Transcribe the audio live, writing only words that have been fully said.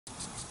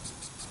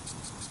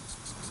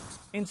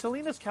In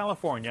Salinas,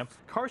 California,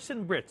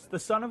 Carson Britz, the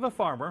son of a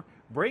farmer,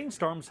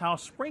 brainstorms how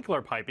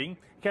sprinkler piping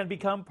can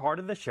become part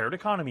of the shared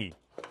economy.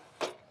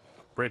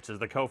 Britz is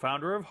the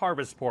co-founder of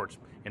Harvestport,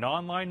 an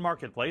online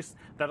marketplace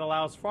that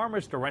allows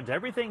farmers to rent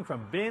everything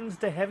from bins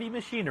to heavy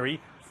machinery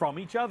from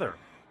each other.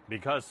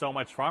 Because so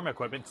much farm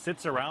equipment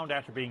sits around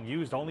after being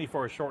used only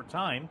for a short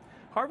time,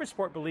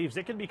 Harvestport believes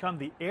it can become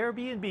the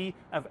Airbnb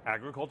of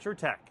agriculture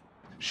tech.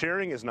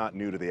 Sharing is not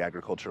new to the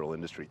agricultural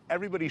industry.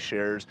 Everybody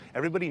shares,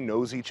 everybody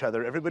knows each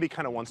other, everybody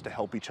kind of wants to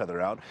help each other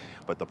out.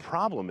 But the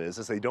problem is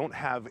they don't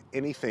have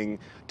anything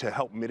to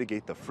help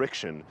mitigate the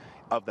friction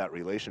of that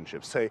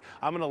relationship. Say,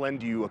 I'm going to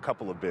lend you a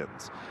couple of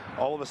bins.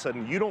 All of a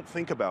sudden, you don't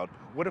think about,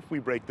 what if we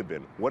break the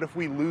bin? What if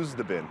we lose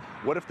the bin?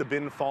 What if the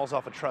bin falls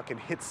off a truck and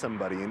hits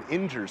somebody and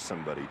injures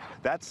somebody?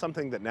 That's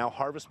something that now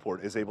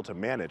Harvestport is able to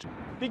manage.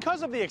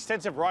 Because of the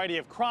extensive variety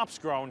of crops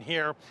grown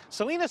here,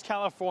 Salinas,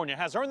 California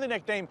has earned the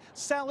nickname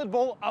Salad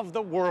Bowl of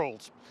the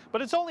world.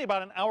 But it's only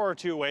about an hour or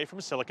two away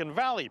from Silicon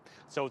Valley,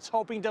 so it's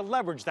hoping to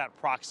leverage that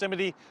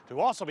proximity to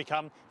also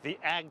become the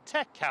ag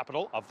tech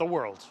capital of the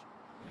world.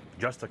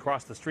 Just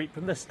across the street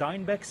from the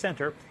Steinbeck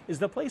Center is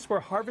the place where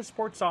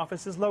Harvestport's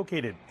office is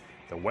located,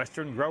 the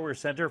Western Growers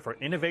Center for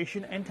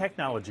Innovation and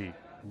Technology.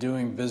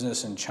 Doing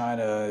business in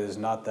China is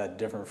not that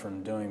different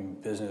from doing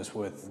business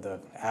with the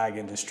ag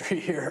industry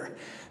here.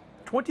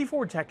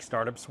 24 tech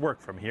startups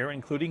work from here,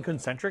 including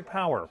Concentric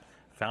Power,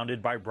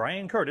 founded by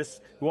Brian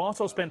Curtis, who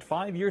also spent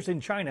 5 years in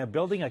China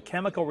building a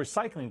chemical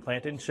recycling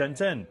plant in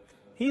Shenzhen.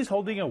 He's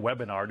holding a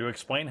webinar to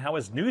explain how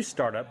his new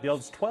startup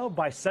builds 12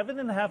 by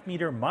 7.5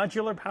 meter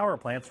modular power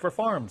plants for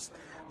farms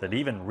that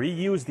even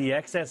reuse the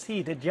excess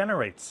heat it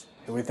generates.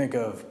 We think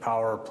of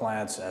power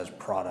plants as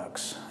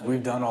products.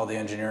 We've done all the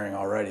engineering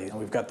already.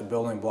 We've got the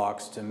building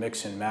blocks to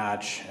mix and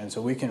match, and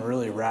so we can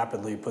really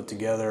rapidly put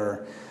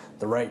together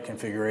the right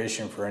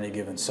configuration for any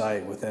given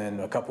site within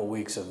a couple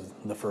weeks of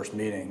the first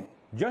meeting.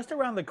 Just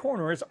around the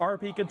corner is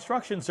RP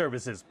Construction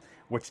Services,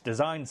 which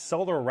designs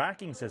solar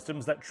racking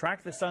systems that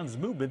track the sun's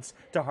movements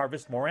to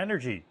harvest more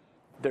energy.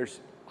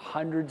 There's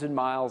hundreds of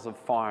miles of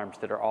farms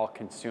that are all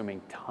consuming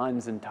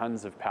tons and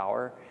tons of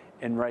power,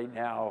 and right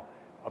now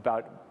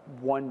about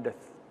 1 to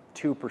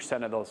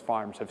 2% of those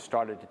farms have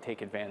started to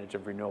take advantage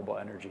of renewable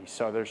energy.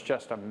 So there's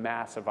just a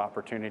massive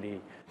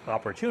opportunity.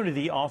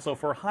 Opportunity also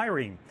for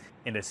hiring.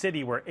 In a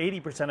city where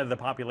 80% of the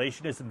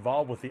population is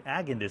involved with the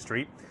ag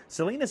industry,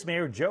 Salinas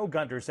Mayor Joe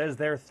Gunter says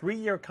their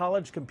 3-year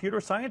college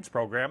computer science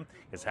program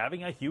is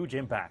having a huge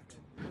impact.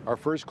 Our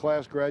first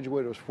class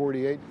graduate was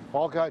 48,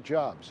 all got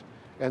jobs,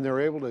 and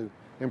they're able to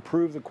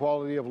improve the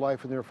quality of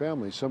life in their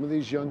families. Some of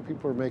these young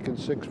people are making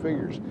 6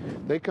 figures.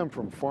 They come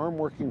from farm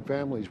working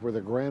families where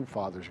their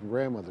grandfathers and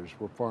grandmothers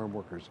were farm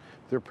workers.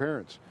 Their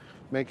parents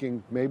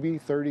making maybe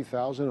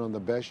 $30,000 on the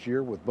best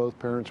year with both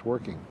parents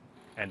working.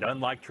 And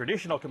unlike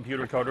traditional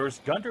computer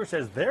coders, Gunter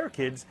says their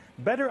kids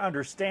better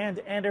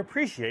understand and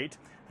appreciate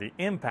the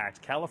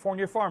impact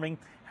California farming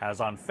has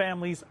on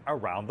families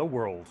around the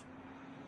world.